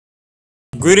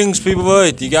Greetings, people of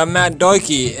Earth. You got Matt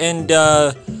Darky, and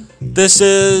this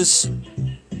is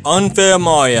Unfair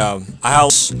Mario.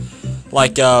 I've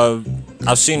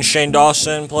seen Shane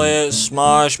Dawson play it,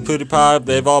 Smosh, PewDiePie,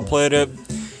 they've all played it,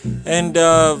 and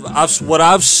what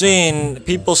I've seen,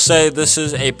 people say this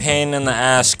is a pain in the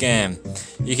ass game.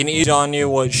 You can eat on you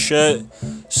with shit,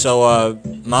 so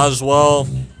might as well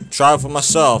try it for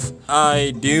myself.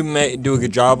 I do a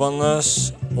good job on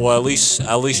this. Well, at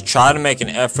least try to make an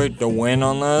effort to win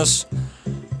on this.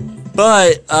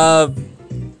 But I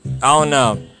don't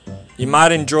know. You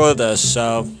might enjoy this,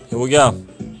 so here we go.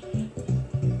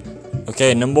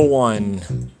 Okay, number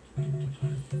 1.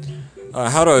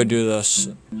 How do I do this?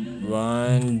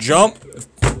 Run, jump.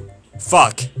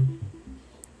 Fuck.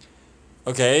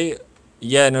 Okay.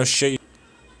 Yeah, no shit.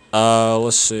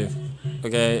 Let's see.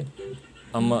 Okay.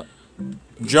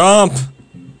 Jump.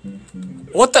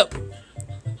 What the?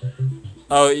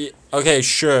 Oh, okay,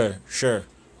 sure.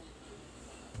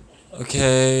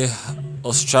 Okay,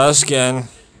 let's try this again.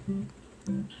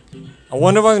 I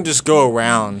wonder if I can just go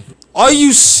around. Are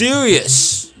you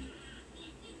serious?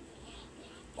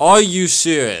 Are you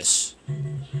serious?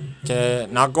 Okay,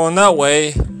 not going that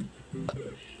way.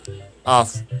 I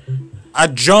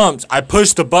jumped. I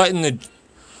pushed the button to...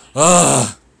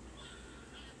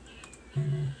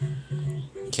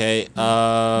 Okay,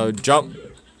 jump.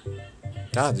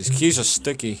 God, these keys are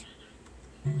sticky.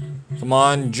 Come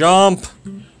on, jump.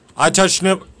 I touched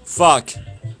it. Fuck.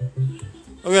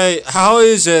 Okay, how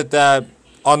is it that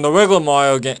on the regular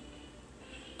Mario game...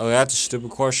 Oh, that's a stupid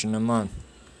question. Never mind.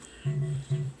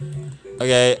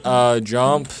 Okay,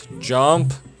 jump.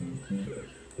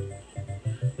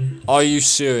 Are you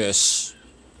serious?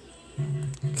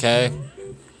 Okay.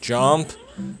 Jump.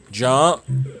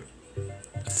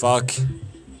 Fuck.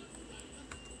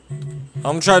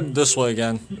 I'm gonna try this way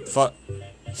again. Fuck.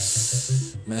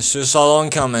 Man, it's just all on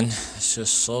coming. It's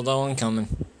just all on coming.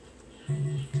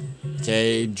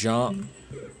 Okay, jump.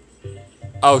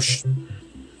 Oh,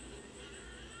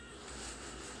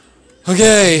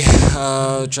 okay,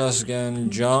 try this again.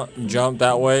 Jump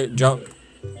that way. Jump.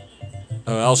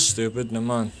 Oh, that was stupid. Never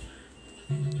mind.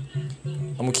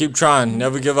 I'm gonna keep trying.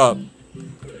 Never give up.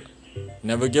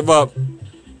 Never give up.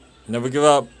 Never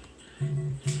give up.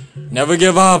 Never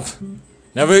give up.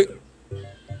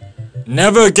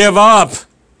 Never give up.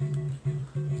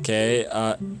 Okay,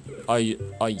 are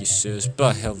you serious?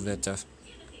 But hell with it.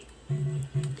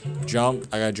 Jump.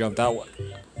 I gotta jump that way.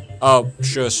 Oh,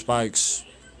 sure, spikes.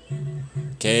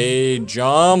 Okay,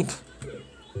 jump.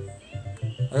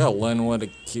 I gotta learn where to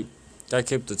gotta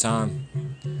keep the time.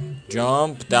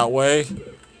 Jump that way.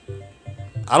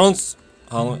 I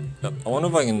wonder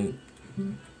if I can.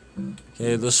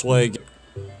 Okay, this way.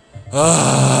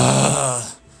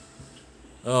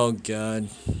 Oh god.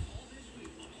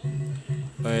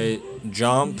 Wait,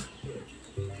 jump.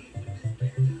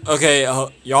 Okay,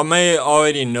 y'all may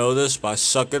already know this, but I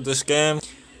suck at this game.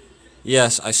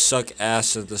 Yes, I suck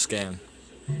ass at this game.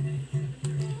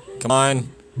 Come on.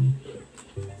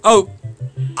 Oh,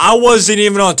 I wasn't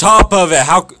even on top of it.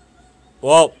 How?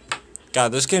 Well,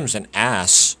 God, this game's an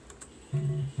ass.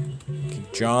 Okay,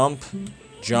 jump.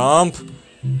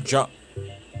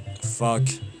 Fuck.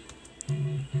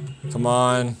 Come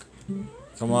on.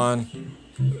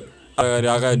 I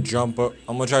gotta jump up.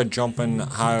 I'm gonna try jumping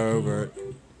higher over it.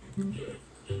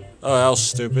 Oh, that was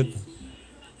stupid.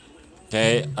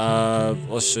 Okay,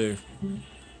 let's see.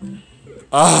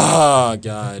 Ah,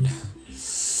 God.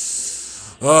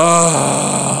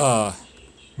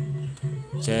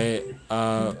 Okay,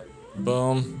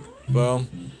 boom.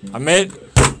 I made.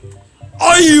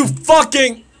 Are you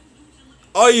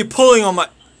pulling on my...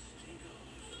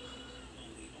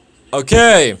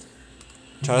 Okay.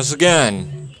 Try this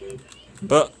again.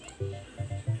 But...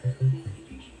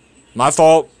 My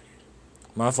fault.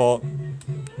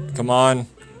 Come on.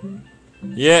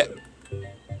 Yeah.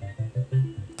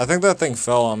 I think that thing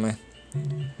fell on me.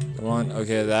 Come on.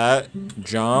 Okay, that.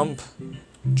 Jump.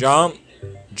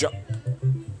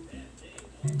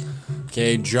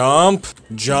 Okay, jump.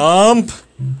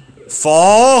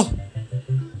 Fall.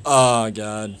 Oh,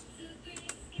 God.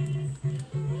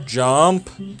 Jump.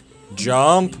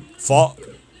 Fall.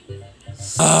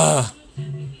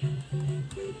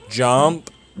 Jump.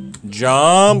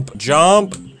 Fall.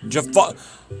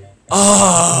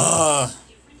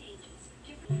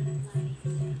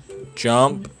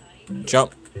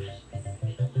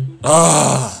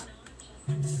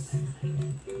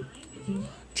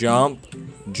 Jump.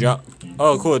 Jump.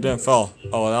 Oh, cool, it didn't fall.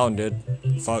 Oh, that one did.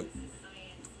 Fuck.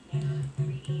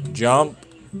 Jump.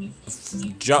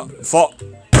 Fall.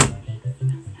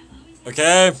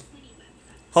 Okay.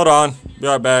 Hold on. Be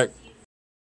right back.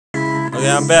 Okay,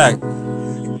 I'm back.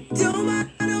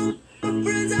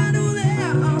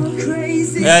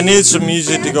 Yeah, I need some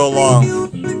music to go along.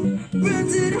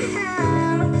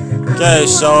 Okay,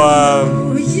 so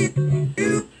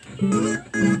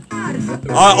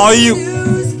are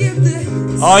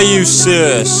you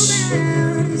serious?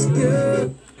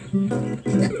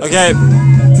 Okay.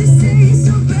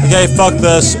 Okay, fuck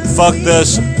this, fuck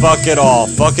it all,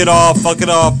 fuck it all, fuck it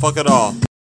all, fuck it all.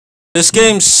 This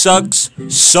game sucks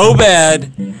so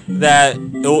bad that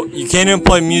you can't even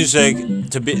play music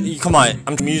to be. Come on,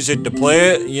 I'm music to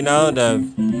play it, you know, to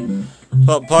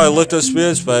probably lift the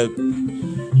spirits, but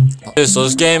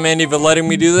this game ain't even letting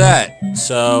me do that.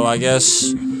 So I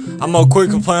guess I'm gonna quit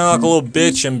complaining like a little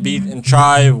bitch and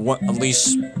try at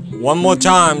least one more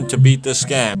time to beat this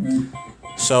game.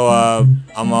 So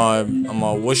I'm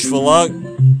gonna wish for luck,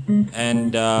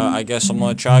 and I guess I'm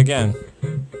gonna try again.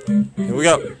 Here we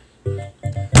go.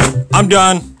 I'm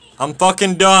done. I'm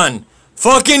fucking done.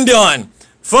 Fucking done.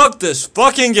 Fuck this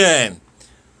fucking game.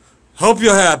 Hope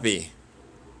you're happy.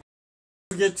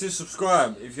 Don't forget to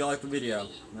subscribe if you like the video.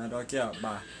 Now, Darky out.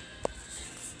 Bye.